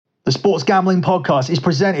Sports Gambling Podcast is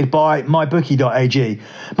presented by MyBookie.ag.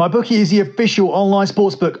 MyBookie is the official online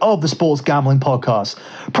sportsbook of the Sports Gambling Podcast.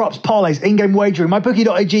 Props, parlays, in-game wagering,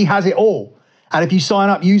 MyBookie.ag has it all. And if you sign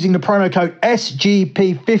up using the promo code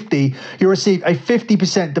SGP50, you'll receive a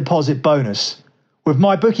 50% deposit bonus. With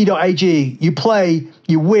MyBookie.ag, you play,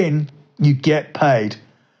 you win, you get paid.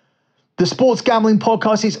 The Sports Gambling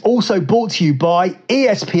Podcast is also brought to you by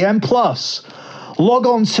ESPN Plus. Log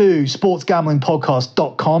on to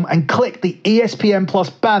sportsgamblingpodcast.com and click the ESPN Plus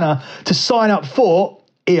banner to sign up for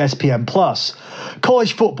ESPN Plus.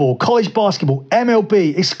 College football, college basketball,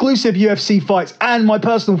 MLB, exclusive UFC fights, and my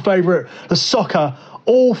personal favorite, the soccer,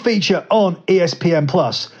 all feature on ESPN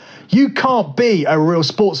Plus. You can't be a real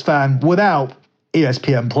sports fan without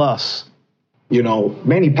ESPN Plus. You know,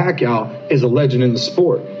 Manny Pacquiao is a legend in the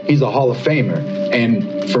sport. He's a Hall of Famer.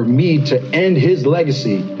 And for me to end his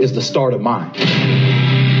legacy is the start of mine.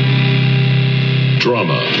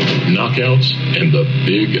 Drama, knockouts, and the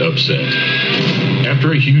big upset.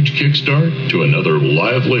 After a huge kickstart to another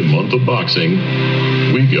lively month of boxing,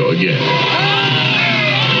 we go again.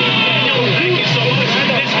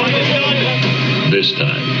 This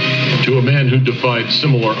time, to a man who defied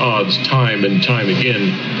similar odds time and time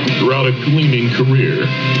again throughout a gleaming career.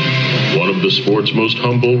 One of the sport's most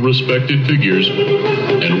humble, respected figures,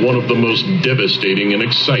 and one of the most devastating and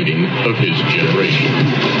exciting of his generation.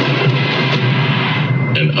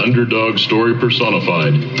 An underdog story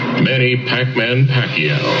personified, Manny Pac-Man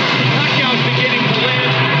Pacquiao. Pacquiao's beginning to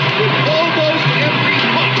land with almost every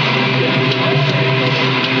punch.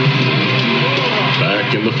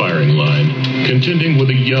 Back in the firing line, contending with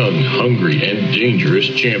a young, hungry, and dangerous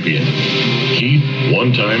champion, Keith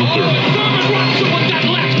One-Time Thurman.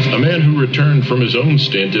 A man who returned from his own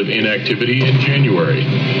stint of inactivity in January,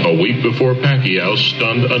 a week before Pacquiao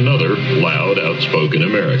stunned another loud, outspoken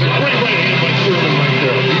American.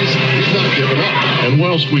 And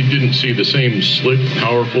whilst we didn't see the same slick,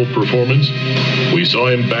 powerful performance, we saw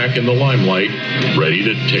him back in the limelight, ready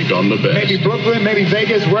to take on the best. Maybe Brooklyn, maybe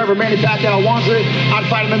Vegas, wherever Manny Pacquiao wants it, I'd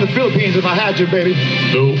fight him in the Philippines if I had to, baby.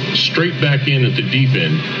 Though straight back in at the deep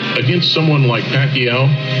end against someone like Pacquiao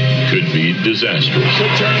could be disastrous.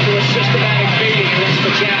 Should turn into a systematic beating against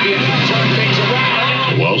the champion to turn things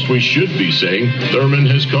around. Whilst we should be saying Thurman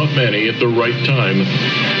has caught Manny at the right time,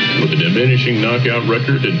 with a diminishing knockout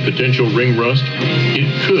record and potential ring rust,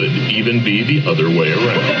 it could even be the other way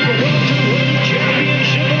around.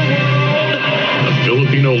 A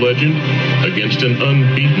Filipino legend against an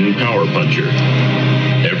unbeaten power puncher.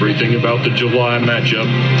 Everything about the July matchup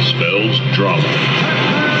spells drama.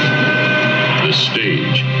 The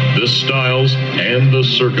stage, the styles, and the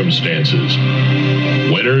circumstances.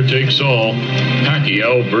 Winner takes all,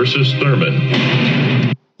 Pacquiao versus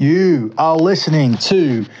Thurman. You are listening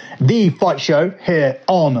to The Fight Show here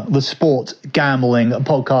on the Sports Gambling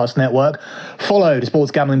Podcast Network. Follow the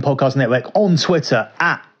Sports Gambling Podcast Network on Twitter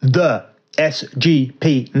at the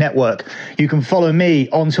SGP Network. You can follow me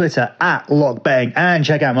on Twitter at LockBetting and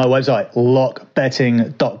check out my website,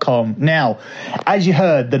 lockbetting.com. Now, as you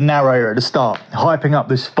heard the narrator at the start, hyping up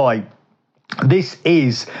this fight, this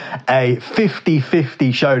is a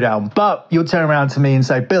 50-50 showdown. But you'll turn around to me and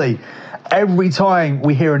say, Billy, every time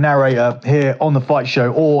we hear a narrator here on the Fight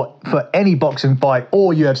Show or for any boxing fight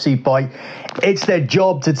or UFC fight, it's their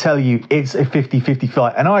job to tell you it's a 50-50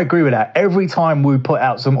 fight. And I agree with that. Every time we put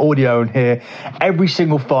out some audio in here, every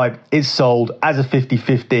single fight is sold as a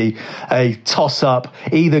 50-50, a toss-up.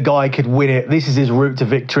 Either guy could win it. This is his route to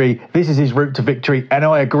victory. This is his route to victory. And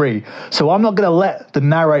I agree. So I'm not going to let the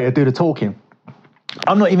narrator do the talking.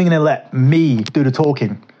 I'm not even going to let me do the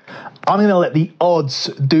talking. I'm going to let the odds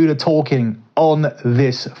do the talking on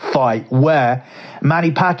this fight, where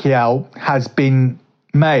Manny Pacquiao has been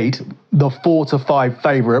made the 4-5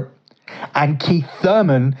 favorite, and Keith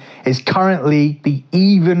Thurman is currently the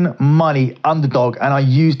even money underdog. And I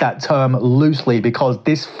use that term loosely because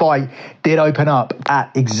this fight did open up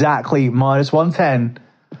at exactly -110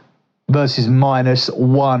 versus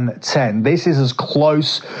 -110. This is as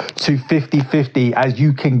close to 50-50 as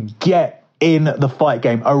you can get in the fight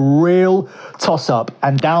game. A real toss-up,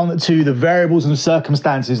 and down to the variables and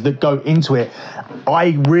circumstances that go into it,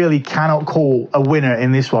 I really cannot call a winner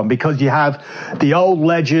in this one, because you have the old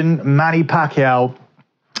legend Manny Pacquiao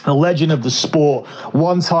the legend of the sport,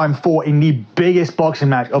 one time fought in the biggest boxing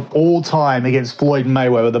match of all time against Floyd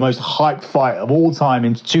Mayweather, the most hyped fight of all time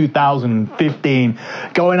in 2015,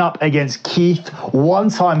 going up against Keith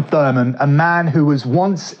one-time Thurman, a man who was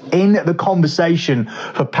once in the conversation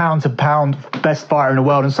for pound-to-pound best fighter in the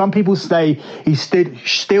world. And some people say he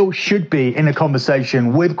still should be in the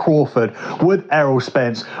conversation with Crawford, with Errol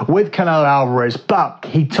Spence, with Canelo Alvarez, but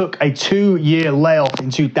he took a 2-year layoff in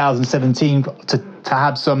 2017 to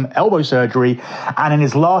have some elbow surgery, and in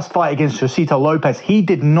his last fight against Josito Lopez, he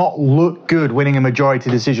did not look good winning a majority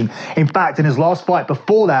decision. In fact, in his last fight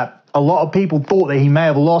before that, a lot of people thought that he may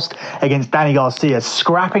have lost against Danny Garcia,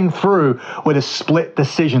 scrapping through with a split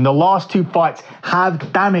decision. The last 2 fights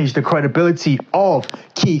have damaged the credibility of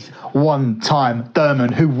Keith one-time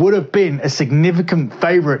Thurman, who would have been a significant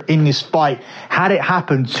favorite in this fight had it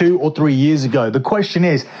happened 2 or 3 years ago. The question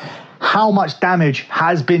is, how much damage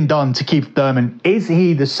has been done to Keith Thurman? Is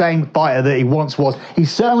he the same fighter that he once was? He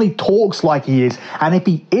certainly talks like he is. And if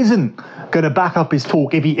he isn't going to back up his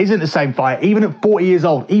talk, if he isn't the same fighter, even at 40 years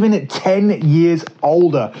old, even at 10 years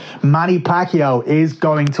older, Manny Pacquiao is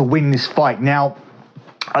going to win this fight. Now,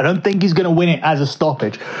 I don't think he's going to win it as a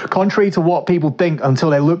stoppage. Contrary to what people think until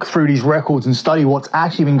they look through these records and study what's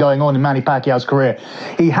actually been going on in Manny Pacquiao's career,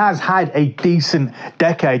 he has had a decent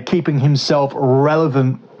decade keeping himself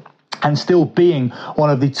relevant and still being one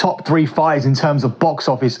of the top 3 fighters in terms of box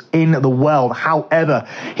office in the world. However,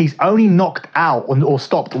 he's only knocked out or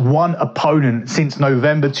stopped one opponent since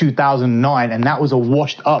November 2009, and that was a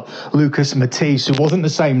washed-up Lucas Matisse, who wasn't the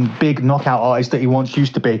same big knockout artist that he once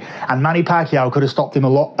used to be. And Manny Pacquiao could have stopped him a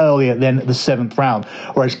lot earlier than the 7th round,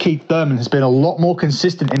 whereas Keith Thurman has been a lot more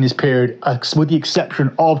consistent in this period, with the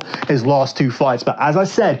exception of his last 2 fights. But as I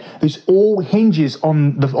said, this all hinges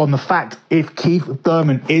on the fact if Keith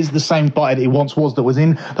Thurman is the same fighter that he once was, that was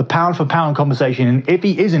in the pound-for-pound conversation. And if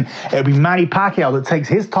he isn't, it'll be Manny Pacquiao that takes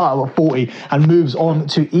his title at 40 and moves on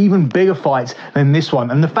to even bigger fights than this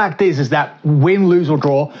one. And the fact is that win, lose or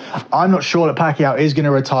draw, I'm not sure that Pacquiao is going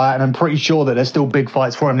to retire, and I'm pretty sure that there's still big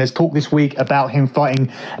fights for him. There's talk this week about him fighting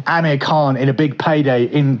Amir Khan in a big payday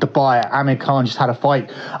in Dubai. Amir Khan just had a fight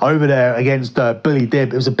over there against Billy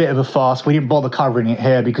Dib. It was a bit of a farce. We didn't bother covering it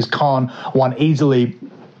here because Khan won easily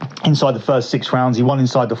inside the first 6 rounds. He won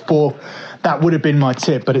inside the 4th. That would have been my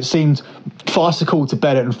tip, but it seemed farcical to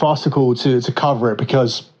bet it and farcical to cover it,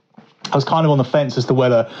 because I was kind of on the fence as to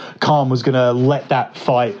whether Khan was going to let that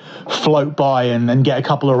fight float by and get a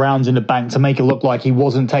couple of rounds in the bank to make it look like he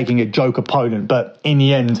wasn't taking a joke opponent. But in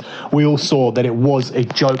the end, we all saw that it was a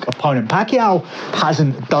joke opponent. Pacquiao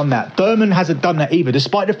hasn't done that. Thurman hasn't done that either,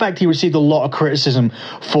 despite the fact he received a lot of criticism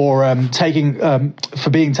for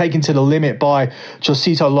being taken to the limit by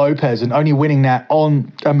Josito Lopez and only winning that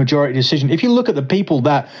on a majority decision. If you look at the people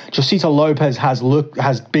that Josito Lopez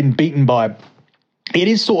has been beaten by, it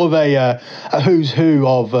is sort of a who's who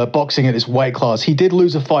of boxing at this weight class. He did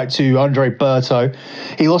lose a fight to Andre Berto.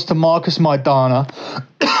 He lost to Marcus Maidana.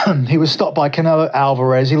 He was stopped by Canelo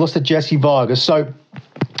Alvarez. He lost to Jesse Vargas. So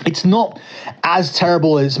it's not as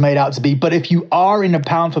terrible as it's made out to be, but if you are in a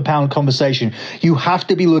pound-for-pound conversation, you have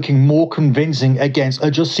to be looking more convincing against a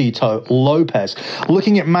Josito Lopez.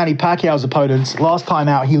 Looking at Manny Pacquiao's opponents, last time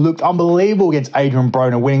out, he looked unbelievable against Adrian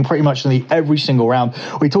Broner, winning pretty much nearly every single round.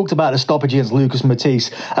 We talked about a stoppage against Lucas Matisse.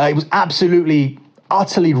 It was absolutely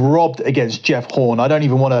utterly robbed against Jeff Horn. I don't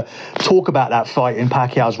even want to talk about that fight in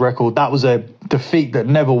Pacquiao's record. That was a defeat that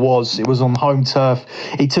never was. It was on home turf.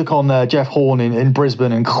 He took on Jeff Horn in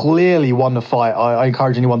Brisbane and clearly won the fight. I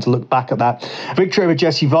encourage anyone to look back at that. Victory over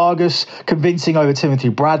Jesse Vargas, convincing over Timothy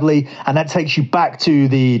Bradley, and that takes you back to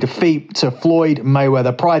the defeat to Floyd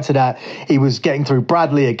Mayweather. Prior to that, he was getting through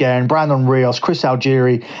Bradley again, Brandon Rios, Chris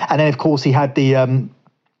Algieri, and then of course he had the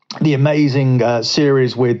amazing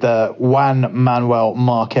series with Juan Manuel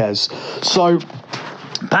Marquez. So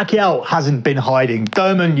Pacquiao hasn't been hiding.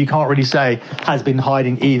 Thurman, you can't really say, has been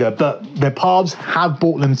hiding either, but their paths have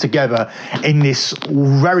brought them together in this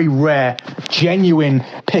very rare, genuine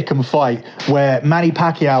pick-em fight where Manny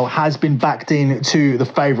Pacquiao has been backed in to the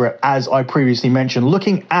favorite, as I previously mentioned.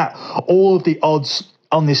 Looking at all of the odds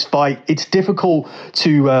on this fight, it's difficult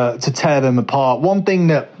to tear them apart. One thing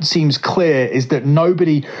that seems clear is that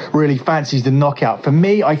nobody really fancies the knockout. For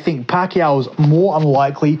me, I think Pacquiao is more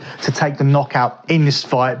unlikely to take the knockout in this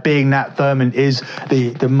fight, being that Thurman is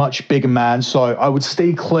the much bigger man. So I would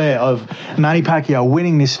stay clear of Manny Pacquiao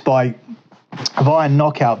winning this fight via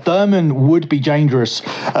knockout. Thurman would be dangerous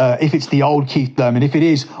if it's the old Keith Thurman, if it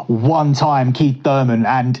is one-time Keith Thurman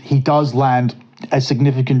and he does land a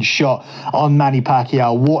significant shot on Manny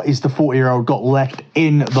Pacquiao. What is the 40-year-old got left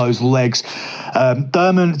in those legs?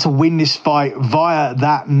 Thurman to win this fight via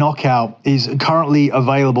that knockout is currently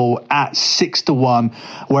available at 6-1,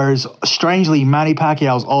 whereas strangely Manny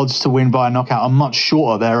Pacquiao's odds to win via knockout are much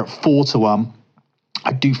shorter. They're at 4-1.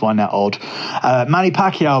 I do find that odd. Manny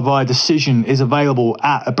Pacquiao via decision is available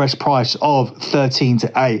at a best price of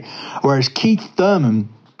 13-8, whereas Keith Thurman,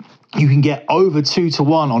 you can get over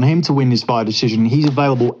 2-1 on him to win this by decision. He's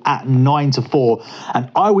available at 9-4. And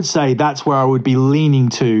I would say that's where I would be leaning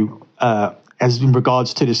to as in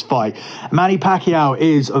regards to this fight. Manny Pacquiao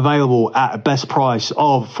is available at a best price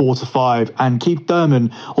of 4-5. And Keith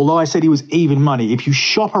Thurman, although I said he was even money, if you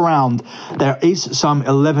shop around, there is some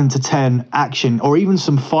 11-10 action or even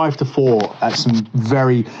some 5-4 at some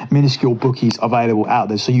very minuscule bookies available out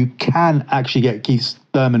there. So you can actually get Keith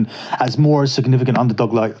Thurman as more a significant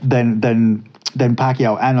underdog than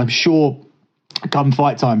Pacquiao, and I'm sure come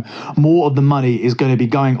fight time, more of the money is going to be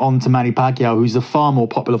going on to Manny Pacquiao, who's a far more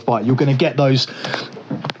popular fight. You're going to get those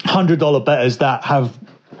 $100 bettors that have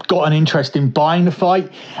got an interest in buying the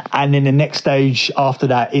fight, and then the next stage after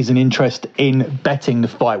that is an interest in betting the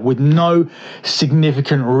fight with no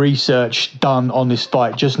significant research done on this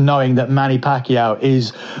fight, just knowing that Manny Pacquiao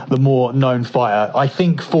is the more known fighter. I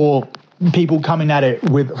think for people coming at it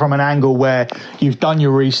from an angle where you've done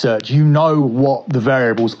your research, you know what the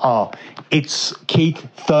variables are. It's Keith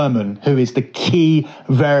Thurman who is the key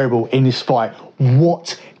variable in this fight.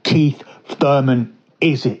 What Keith Thurman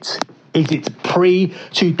is it? Is it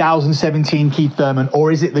pre-2017 Keith Thurman,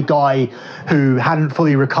 or is it the guy who hadn't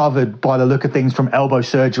fully recovered by the look of things from elbow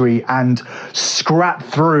surgery and scrapped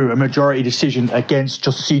through a majority decision against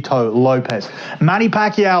Josito Lopez? Manny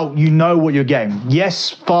Pacquiao, you know what you're getting. Yes,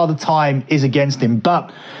 Father Time is against him,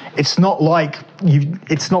 but it's not like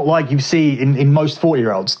you see in most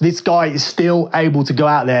 40-year-olds. This guy is still able to go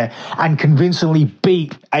out there and convincingly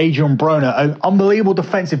beat Adrian Broner, an unbelievable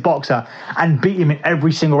defensive boxer, and beat him in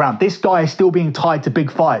every single round. This guy is still being tied to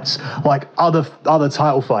big fights like other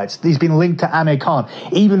title fights. He's been linked to Amir Khan.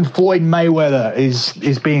 Even Floyd Mayweather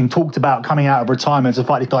is being talked about coming out of retirement to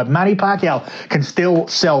fight this guy. Manny Pacquiao can still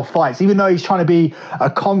sell fights, even though he's trying to be a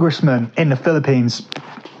congressman in the Philippines.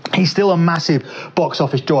 He's still a massive box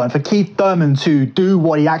office draw. And for Keith Thurman to do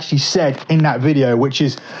what he actually said in that video, which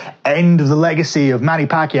is end of the legacy of Manny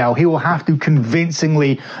Pacquiao, he will have to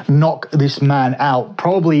convincingly knock this man out,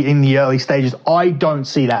 probably in the early stages. I don't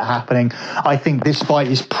see that happening. I think this fight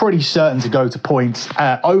is pretty certain to go to points.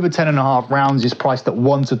 Over 10.5 rounds is priced at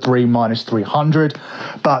 1-3 minus 300.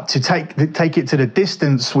 But to take it to the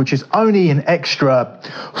distance, which is only an extra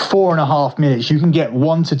 4.5 minutes, you can get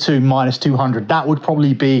 1-2 minus 200. That would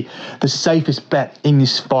probably be the safest bet in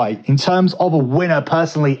this fight. In terms of a winner,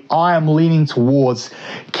 personally, I am leaning towards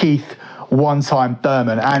Keith one-time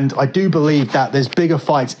Thurman, and I do believe that there's bigger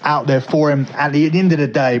fights out there for him. At the end of the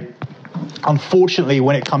day, unfortunately,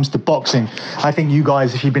 when it comes to boxing, I think you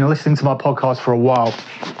guys, if you've been listening to my podcast for a while,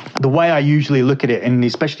 the way I usually look at it, and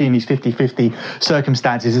especially in these 50-50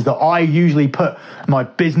 circumstances, is that I usually put my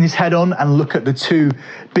business head on and look at the two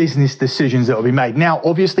business decisions that will be made. Now,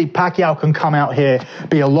 obviously, Pacquiao can come out here,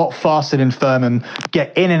 be a lot faster than Thurman,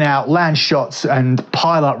 get in and out, land shots, and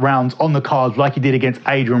pile up rounds on the cards like he did against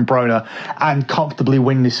Adrian Broner, and comfortably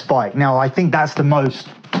win this fight. Now, I think that's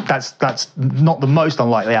not the most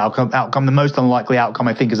unlikely outcome. The most unlikely outcome,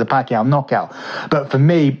 I think, is a Pacquiao knockout. But for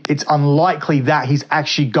me, it's unlikely that he's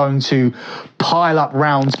actually going to pile up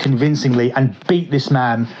rounds convincingly and beat this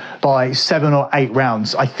man by 7 or 8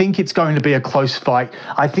 rounds. I think it's going to be a close fight.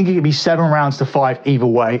 I think it could be 7 rounds to 5 either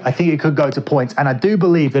way. I think it could go to points. And I do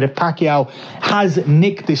believe that if Pacquiao has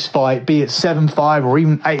nicked this fight, be it 7-5 or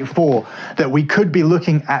even 8-4, that we could be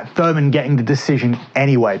looking at Thurman getting the decision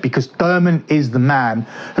anyway, because Thurman is the man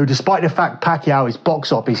who, despite the fact Pacquiao is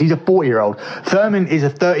box office, he's a 40-year-old. Thurman is a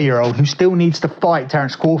 30-year-old who still needs to fight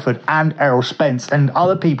Terence Crawford and Errol Spence and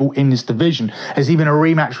other people in this division. There's even a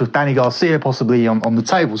rematch with Danny Garcia possibly on the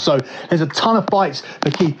table. So there's a ton of fights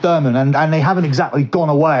for Keith Thurman, and they haven't exactly gone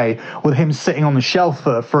away with him sitting on the shelf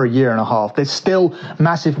for a year and a half. There's still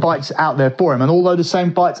massive fights out there for him. And although the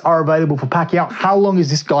same fights are available for Pacquiao, how long is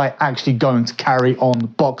this guy actually going to carry on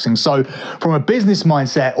boxing? So from a business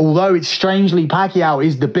mindset, although it's strangely Pacquiao is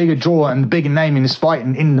is the bigger draw and the bigger name in this fight,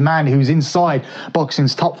 and in the man who's inside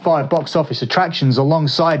boxing's top 5 box office attractions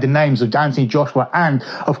alongside the names of Anthony Joshua and,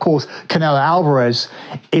 of course, Canelo Alvarez,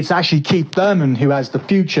 it's actually Keith Thurman who has the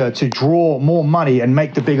future to draw more money and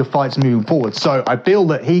make the bigger fights moving forward. So I feel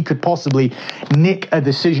that he could possibly nick a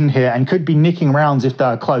decision here and could be nicking rounds if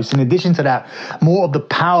they're close. In addition to that, more of the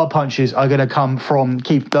power punches are going to come from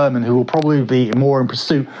Keith Thurman, who will probably be more in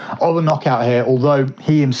pursuit of a knockout here, although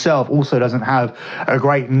he himself also doesn't have a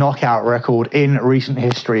great knockout record in recent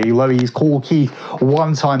history. Although he's called Keith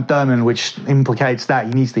one-time Thurman, which implicates that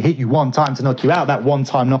he needs to hit you one time to knock you out. That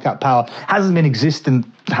one-time knockout power hasn't been existent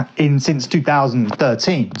since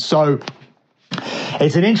 2013. So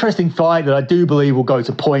it's an interesting fight that I do believe will go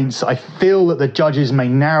to points. I feel that the judges may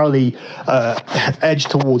narrowly edge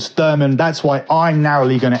towards Thurman. That's why I'm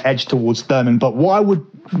narrowly going to edge towards Thurman. But what I would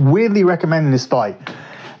weirdly recommend in this fight,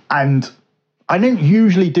 and I don't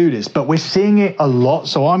usually do this, but we're seeing it a lot,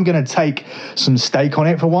 so I'm going to take some stake on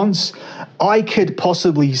it for once. I could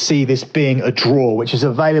possibly see this being a draw, which is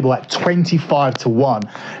available at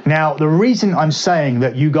 25-1. Now, the reason I'm saying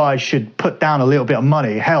that you guys should put down a little bit of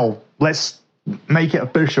money, hell, let's make it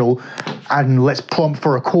official and let's plump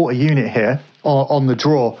for a quarter unit here on the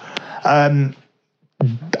draw.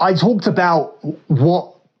 I talked about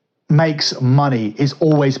what makes money is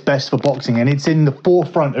always best for boxing, and it's in the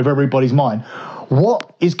forefront of everybody's mind.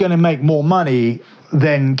 What is going to make more money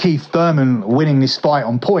than Keith Thurman winning this fight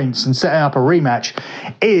on points and setting up a rematch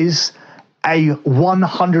is a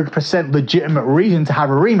 100% legitimate reason to have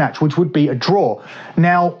a rematch, which would be a draw.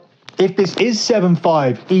 Now, if this is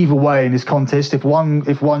 7-5 either way in this contest, if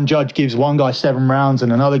one judge gives one guy 7 rounds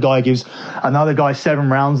and another guy gives another guy 7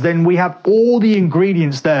 rounds, then we have all the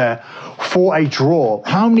ingredients there for a draw.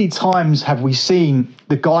 How many times have we seen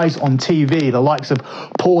the guys on TV, the likes of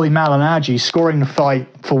Paulie Malignaggi, scoring the fight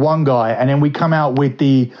for one guy, and then we come out with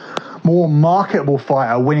the more marketable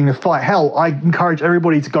fighter winning the fight? Hell, I encourage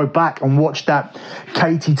everybody to go back and watch that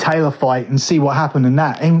Katie Taylor fight and see what happened in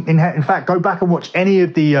that. In fact, go back and watch any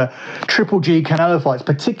of the Triple G Canelo fights,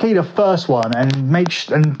 particularly the first one,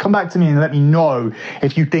 and come back to me and let me know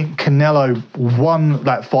if you think Canelo won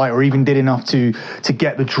that fight or even did enough to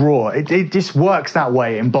get the draw. It just works that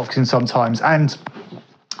way in boxing sometimes, and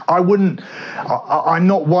I'm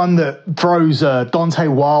not one that throws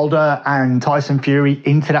Deontay Wilder and Tyson Fury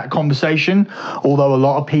into that conversation, although a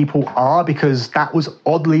lot of people are, because that was,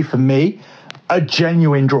 oddly for me, a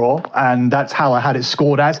genuine draw, and that's how I had it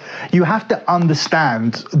scored as. You have to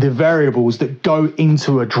understand the variables that go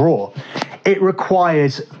into a draw. It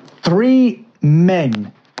requires 3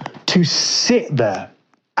 men to sit there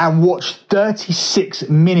and watch 36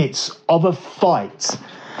 minutes of a fight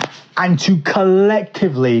and to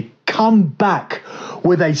collectively come back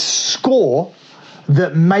with a score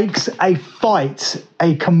that makes a fight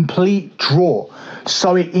a complete draw.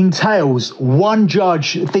 So it entails one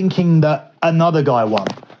judge thinking that another guy won,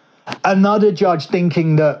 another judge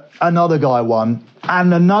thinking that another guy won,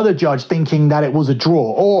 and another judge thinking that it was a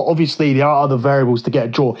draw. Or obviously there are other variables to get a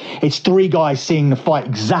draw. It's 3 guys seeing the fight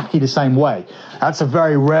exactly the same way. That's a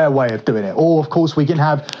very rare way of doing it. Or, of course, we can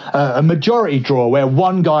have a majority draw where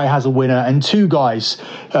one guy has a winner and 2 guys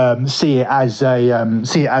see it as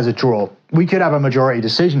a draw. We could have a majority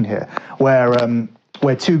decision here where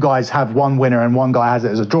 2 guys have one winner and one guy has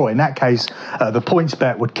it as a draw. In that case, the points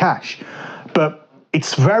bet would cash. But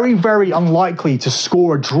it's very, very unlikely to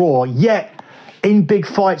score a draw. Yet, in big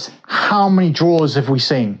fights, how many draws have we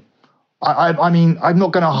seen? I mean, I'm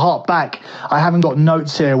not going to harp back. I haven't got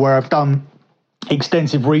notes here where I've done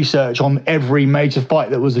extensive research on every major fight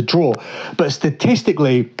that was a draw. But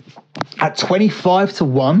statistically, at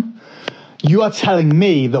 25-1, you are telling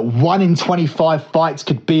me that 1 in 25 fights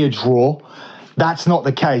could be a draw. That's not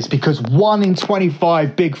the case, because 1 in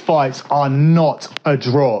 25 big fights are not a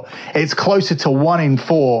draw. It's closer to 1 in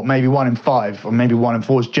 4, maybe 1 in 5, or maybe 1 in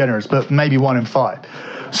 4 is generous, but maybe 1 in 5.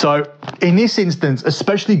 So in this instance,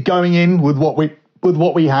 especially going in with what we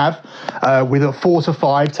have, with a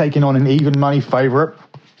 4-5 taking on an even money favorite.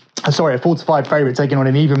 A 4-5 favorite taking on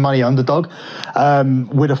an even money underdog,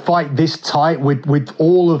 with a fight this tight, with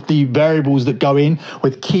all of the variables that go in,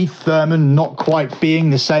 with Keith Thurman not quite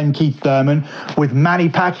being the same Keith Thurman, with Manny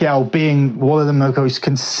Pacquiao being one of the most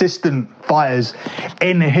consistent fighters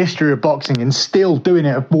in the history of boxing and still doing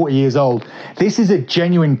it at 40 years old. This is a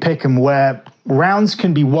genuine pick'em where rounds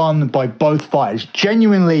can be won by both fighters.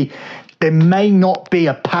 Genuinely, there may not be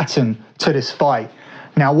a pattern to this fight.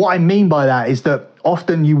 Now, what I mean by that is that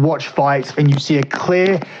often you watch fights and you see a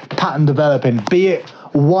clear pattern developing, be it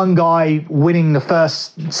one guy winning the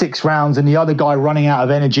first 6 rounds and the other guy running out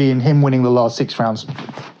of energy and him winning the last 6 rounds.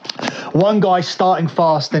 one guy starting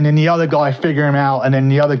fast and then the other guy figuring him out, and then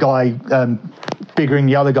the other guy figuring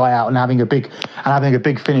the other guy out and having a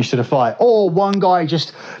big finish to the fight, or one guy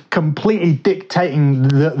just completely dictating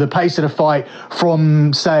the pace of the fight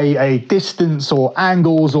from, say, a distance or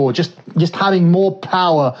angles, or just having more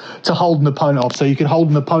power to hold an opponent off. So you can hold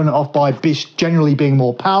an opponent off by generally being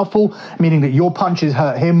more powerful, meaning that your punches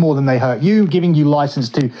hurt him more than they hurt you, giving you license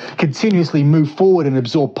to continuously move forward and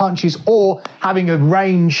absorb punches, or having a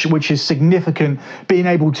range which is significant, being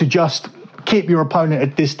able to just keep your opponent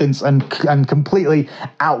at distance and completely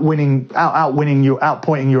outpointing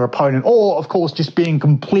your opponent, or of course just being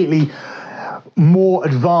completely more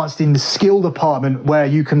advanced in the skill department, where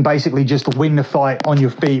you can basically just win the fight on your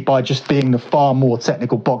feet by just being the far more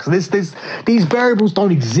technical boxer. These variables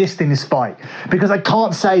don't exist in this fight, because I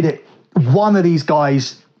can't say that one of these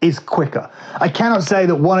guys is quicker. I cannot say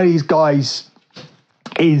that one of these guys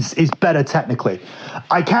is better technically.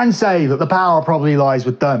 I can say that the power probably lies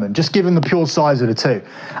with Thurman, just given the pure size of the two.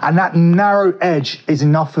 And that narrow edge is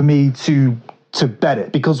enough for me to bet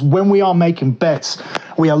it, because when we are making bets,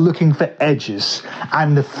 we are looking for edges,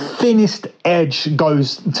 and the thinnest edge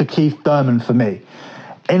goes to Keith Thurman for me.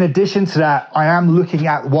 In addition to that, I am looking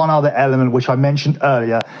at one other element, which I mentioned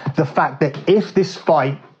earlier, the fact that if this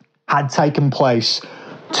fight had taken place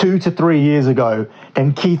 2 to 3 years ago,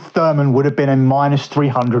 then Keith Thurman would have been a minus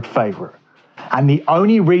 300 favorite. And the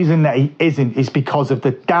only reason that he isn't is because of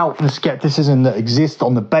the doubt and the skepticism that exists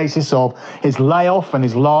on the basis of his layoff and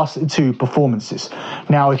his last 2 performances.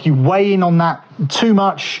 Now, if you weigh in on that too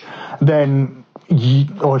much, then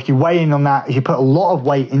if you weigh in on that, if you put a lot of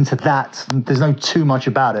weight into that, there's no too much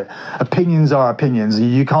about it. Opinions are opinions.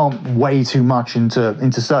 You can't weigh too much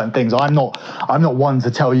into certain things. I'm not one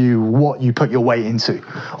to tell you what you put your weight into,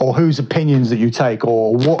 or whose opinions that you take,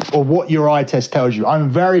 or what your eye test tells you. I'm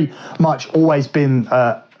very much always been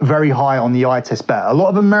very high on the eye test bet. A lot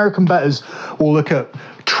of American bettors will look at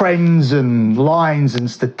trends and lines and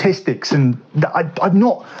statistics, and I'm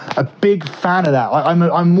not a big fan of that.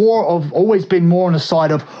 I'm always been more on the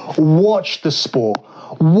side of watch the sport,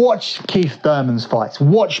 watch Keith Thurman's fights,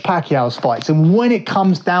 watch Pacquiao's fights, and when it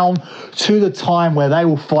comes down to the time where they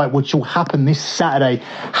will fight, which will happen this Saturday,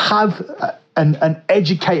 have an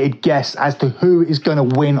educated guess as to who is going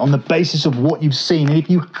to win on the basis of what you've seen. And if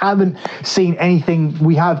you haven't seen anything,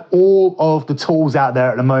 we have all of the tools out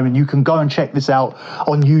there at the moment. You can go and check this out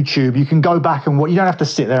on YouTube. You can go back and you don't have to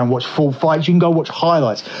sit there and watch full fights. You can go watch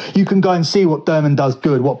highlights. You can go and see what Thurman does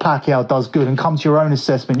good, what Pacquiao does good, and come to your own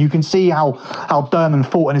assessment. You can see how Thurman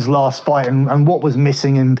fought in his last fight and what was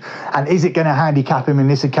missing, and is it going to handicap him in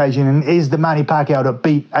this occasion? And is the Manny Pacquiao that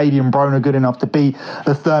beat Adrian Broner good enough to beat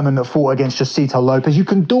the Thurman that fought against Josito Lopez? You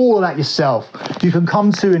can do all of that yourself. You can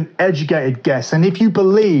come to an educated guess. And if you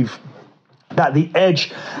believe that the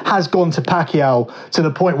edge has gone to Pacquiao to the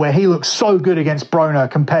point where he looks so good against Broner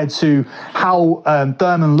compared to how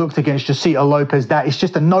Thurman looked against Josito Lopez, that it's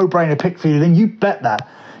just a no-brainer pick for you, then you bet that.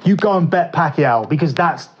 You go and bet Pacquiao, because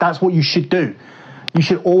that's what you should do. You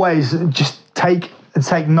should always just take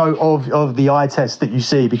note of the eye test that you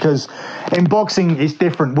see, because in boxing it's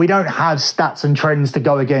different. We don't have stats and trends to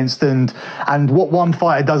go against, and what one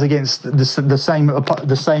fighter does against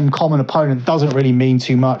the same common opponent doesn't really mean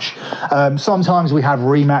too much. Sometimes we have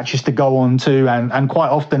rematches to go on to, and quite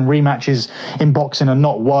often rematches in boxing are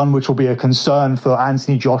not won, which will be a concern for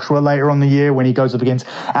Anthony Joshua later on the year when he goes up against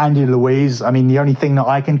Andy Ruiz. I mean, the only thing that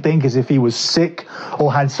I can think is if he was sick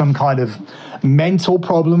or had some kind of mental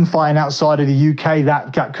problem fighting outside of the UK,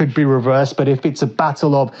 that could be reversed. But if it's a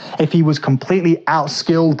battle of, if he was completely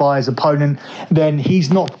outskilled by his opponent, then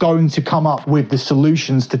he's not going to come up with the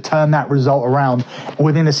solutions to turn that result around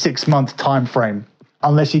within a 6-month time frame,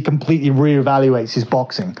 unless he completely reevaluates his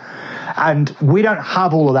boxing. And we don't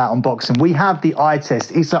have all of that on boxing. We have the eye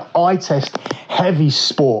test. It's an eye test heavy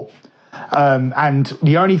sport. And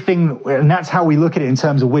the only thing, and that's how we look at it in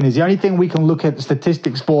terms of winners, the only thing we can look at the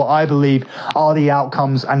statistics for, I believe, are the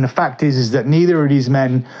outcomes. And the fact is that neither of these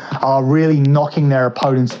men are really knocking their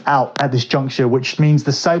opponents out at this juncture, which means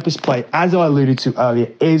the safest play, as I alluded to earlier,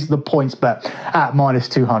 is the points bet at minus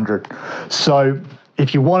 200. So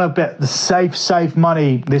if you want to bet the safe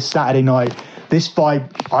money this Saturday night, this fight,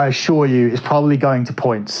 I assure you, is probably going to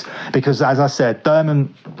points, because, as I said,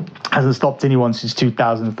 Thurman hasn't stopped anyone since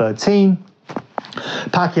 2013.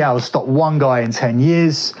 Pacquiao has stopped one guy in 10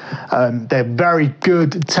 years. They're very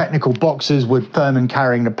good technical boxers, with Thurman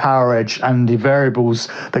carrying the power edge, and the variables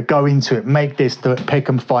that go into it make this the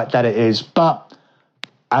pick-em fight that it is. But,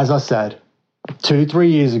 as I said,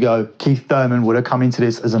 2-3 years ago, Keith Thurman would have come into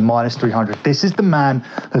this as a minus 300. This is the man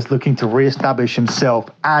that's looking to reestablish himself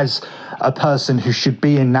as a person who should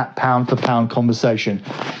be in that pound-for-pound conversation.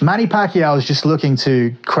 Manny Pacquiao is just looking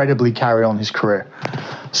to credibly carry on his career.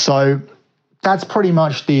 So that's pretty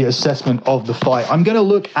much the assessment of the fight. I'm going to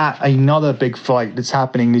look at another big fight that's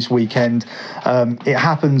happening this weekend. It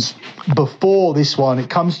happens before this one. It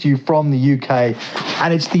comes to you from the UK,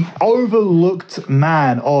 and it's the overlooked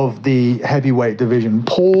man of the heavyweight division,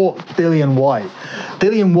 poor Dillian Whyte.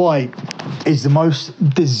 Dillian Whyte is the most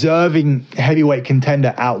deserving heavyweight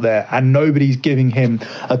contender out there, and nobody's giving him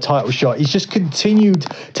a title shot. He's just continued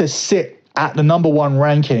to sit at the number one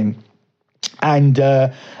ranking, and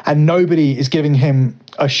nobody is giving him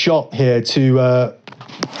a shot here to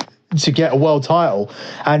get a world title.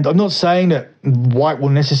 And I'm not saying that Whyte will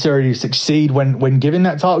necessarily succeed when given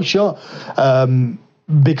that title shot,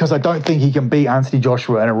 because I don't think he can beat Anthony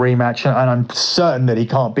Joshua in a rematch, and I'm certain that he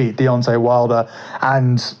can't beat Deontay Wilder,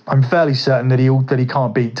 and I'm fairly certain that he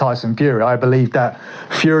can't beat Tyson Fury. I believe that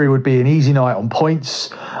Fury would be an easy night on points.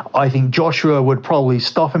 I think Joshua would probably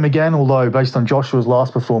stop him again, although based on Joshua's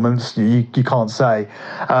last performance, you can't say.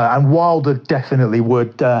 And Wilder definitely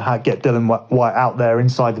would get Dillian Whyte out there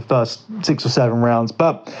inside the first 6 or 7 rounds,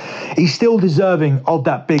 but he's still deserving of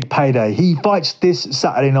that big payday. He fights this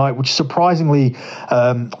Saturday night, which surprisingly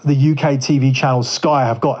the UK TV channel Sky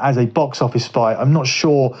have got as a box office fight. I'm not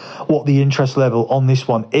sure what the interest level on this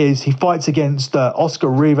one is. He fights against Oscar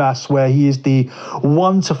Rivas, where he is the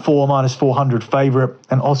 1-4 minus 400 favourite,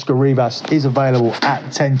 and Oscar Rivas is available at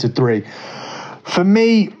 10-3. For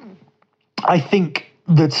me, I think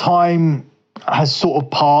the time has sort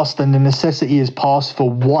of passed and the necessity has passed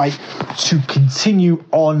for Whyte to continue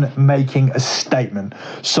on making a statement.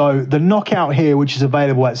 So the knockout here, which is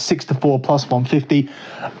available at 6-4 plus 150,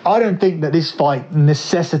 I don't think that this fight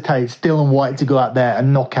necessitates Dillian Whyte to go out there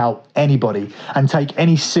and knock out anybody and take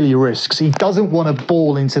any silly risks. He doesn't want to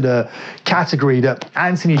fall into the category that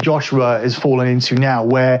Anthony Joshua is falling into now,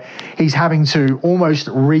 where he's having to almost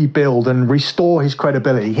rebuild and restore his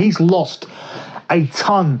credibility. He's lost a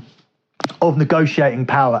ton of negotiating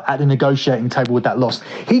power at the negotiating table with that loss.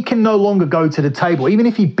 He can no longer go to the table, even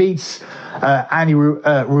if he beats Andy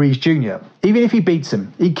Ruiz Jr., even if he beats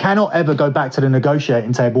him, he cannot ever go back to the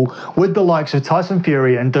negotiating table with the likes of Tyson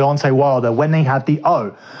Fury and Deontay Wilder when they had the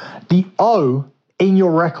O. The O in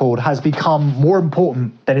your record has become more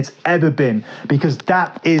important than it's ever been, because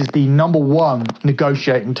that is the number one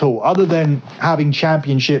negotiating tool. Other than having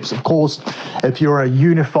championships, of course, if you're a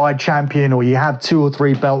unified champion or you have 2 or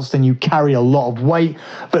 3 belts, then you carry a lot of weight.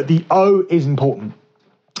 But the O is important.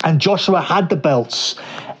 And Joshua had the belts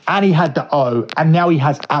and he had the O, and now he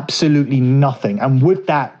has absolutely nothing. And with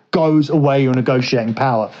that goes away your negotiating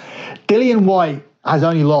power. Dillian Whyte has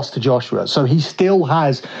only lost to Joshua, so he still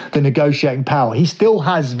has the negotiating power. He still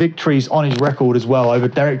has victories on his record as well over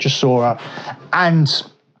Derek Chisora and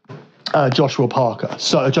Joseph Parker.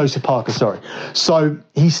 So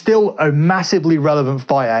he's still a massively relevant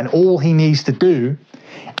fighter, and all he needs to do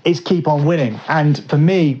is keep on winning. And for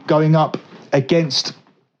me, going up against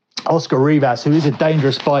Oscar Rivas, who is a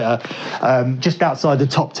dangerous fighter, just outside the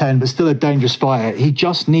top 10, but still a dangerous fighter, he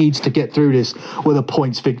just needs to get through this with a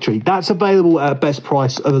points victory. That's available at a best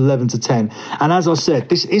price of 11-10. And as I said,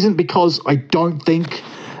 this isn't because I don't think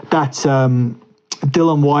that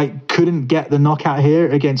Dillian Whyte couldn't get the knockout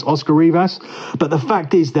here against Oscar Rivas, but the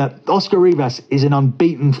fact is that Oscar Rivas is an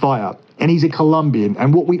unbeaten fighter, and he's a Colombian.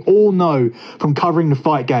 And what we all know from covering the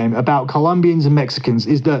fight game about Colombians and Mexicans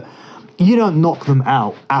is that you don't knock them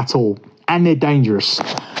out at all, and they're dangerous.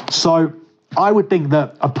 So I would think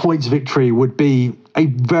that a points victory would be a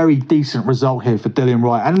very decent result here for Dillian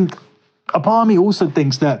Whyte. And a part of me also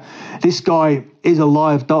thinks that this guy is a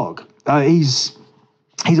live dog. He's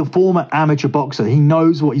a former amateur boxer. He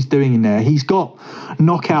knows what he's doing in there. He's got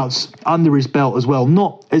knockouts under his belt as well.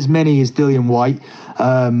 Not as many as Dillian Whyte,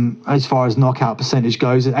 as far as knockout percentage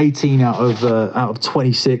goes, at 18 out of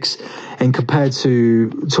 26, and compared to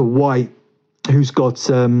Whyte, who's got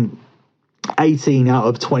 18 out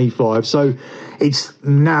of 25. So it's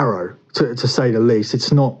narrow, to say the least.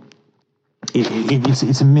 It's not.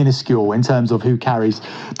 It's minuscule in terms of who carries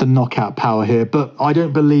the knockout power here. But I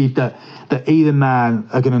don't believe that either man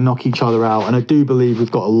are going to knock each other out. And I do believe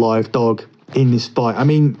we've got a live dog in this fight. I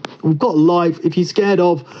mean, we've got live, if you're scared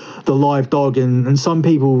of the live dog, and some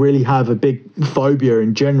people really have a big phobia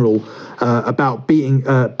in general about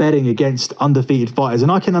betting against undefeated fighters,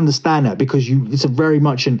 and I can understand that because it's a very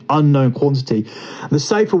much an unknown quantity. The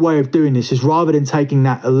safer way of doing this is, rather than taking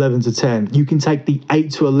that 11-10, you can take the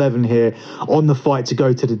 8-11 here on the fight to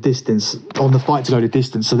go to the distance,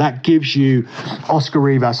 so that gives you Oscar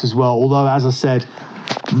Rivas as well. Although, as I said,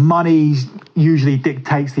 money usually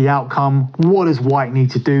dictates the outcome. What does White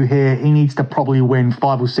need to do here? He needs to probably win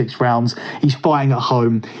 5 or 6 rounds. He's fighting at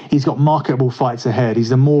home. He's got marketable fights ahead. He's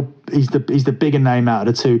the bigger name out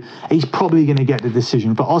of the two. He's probably going to get the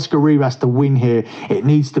decision. For Oscar Rivas to win here, it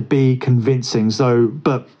needs to be convincing.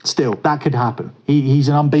 But still, that could happen. He's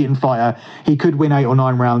an unbeaten fighter. He could win 8 or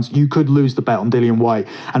 9 rounds. You could lose the bet on Dillian Whyte.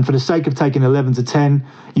 And for the sake of taking 11-10,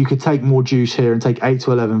 you could take more juice here and take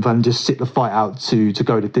 8-11 and just sit the fight out to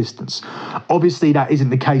go the distance. Obviously, that isn't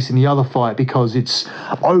the case in the other fight because it's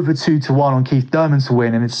over 2-1 on Keith Thurman to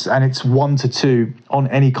win, and it's 1-2 on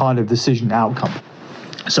any kind of decision outcome.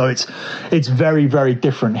 So it's very, very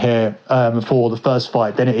different here for the first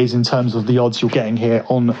fight than it is in terms of the odds you're getting here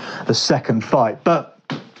on the second fight. But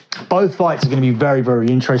both fights are going to be very, very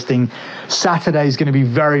interesting. Saturday is going to be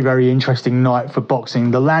very, very interesting night for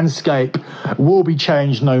boxing. The landscape will be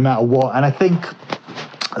changed no matter what. And I think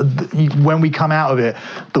when we come out of it,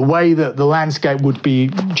 the way that the landscape would be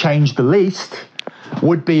changed the least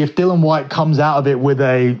would be if Dillian Whyte comes out of it with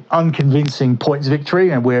a unconvincing points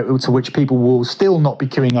victory, and to which people will still not be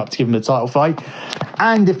queuing up to give him the title fight,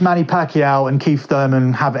 and if Manny Pacquiao and Keith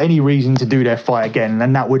Thurman have any reason to do their fight again,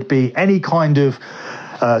 and that would be any kind of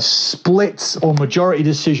splits or majority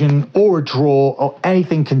decision or a draw or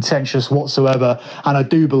anything contentious whatsoever. And I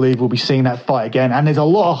do believe we'll be seeing that fight again. And there's a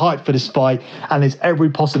lot of hype for this fight, and there's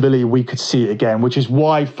every possibility we could see it again, which is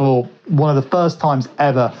why for one of the first times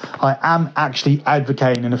ever, I am actually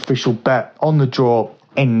advocating an official bet on the draw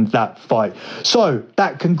in that fight. So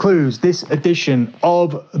that concludes this edition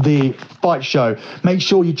of the Fight Show. Make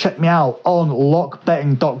sure you check me out on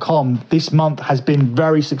lockbetting.com. This month has been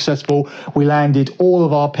very successful. We landed all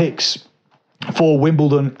of our picks for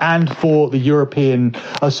Wimbledon and for the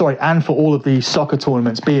and for all of the soccer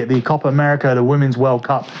tournaments, be it the Copa America, the Women's World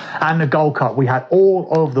Cup, and the Gold Cup. We had all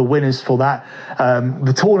of the winners for that.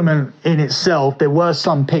 The tournament in itself, there were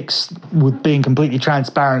some picks, with being completely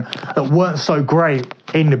transparent, that weren't so great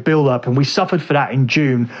in the build-up, and we suffered for that in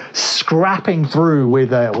June, scrapping through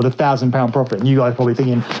with a £1,000 profit. And you guys are probably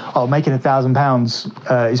thinking, oh, making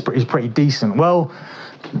 £1,000 is pretty decent. Well,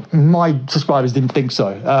 my subscribers didn't think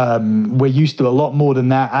so. We're used to a lot more than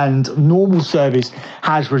that, and normal service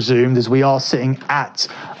has resumed as we are sitting at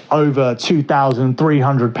over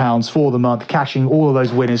 £2,300 for the month, cashing all of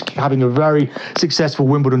those winners, having a very successful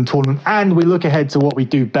Wimbledon tournament. And we look ahead to what we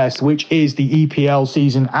do best, which is the EPL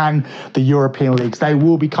season and the European leagues. They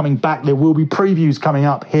will be coming back. There will be previews coming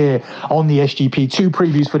up here on the SGP, 2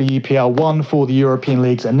 previews for the EPL, 1 for the European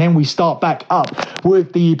leagues, and then we start back up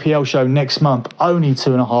with the EPL show next month, only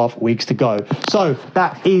 2.5 weeks to go. So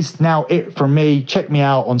that is now it from me. Check me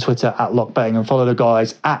out on Twitter at LockBetting and follow the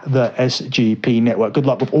guys at the SGP Network. Good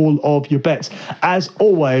luck with all of your bets as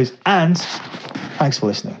always, and thanks for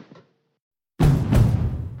listening.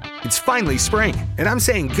 It's finally spring, and I'm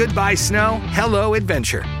saying goodbye snow, hello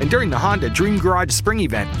adventure. And during the Honda Dream Garage Spring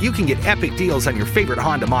Event, you can get epic deals on your favorite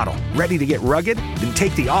Honda model. Ready to get rugged? Then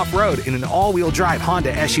take the off-road in an all-wheel drive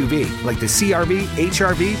Honda SUV, like the CR-V,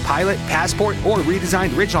 HR-V, Pilot, Passport, or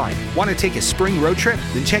redesigned Ridgeline. Want to take a spring road trip?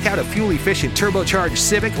 Then check out a fuel-efficient turbocharged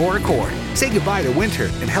Civic or Accord. Say goodbye to winter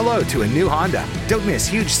and hello to a new Honda. Don't miss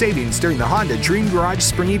huge savings during the Honda Dream Garage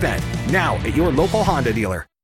Spring Event, now at your local Honda dealer.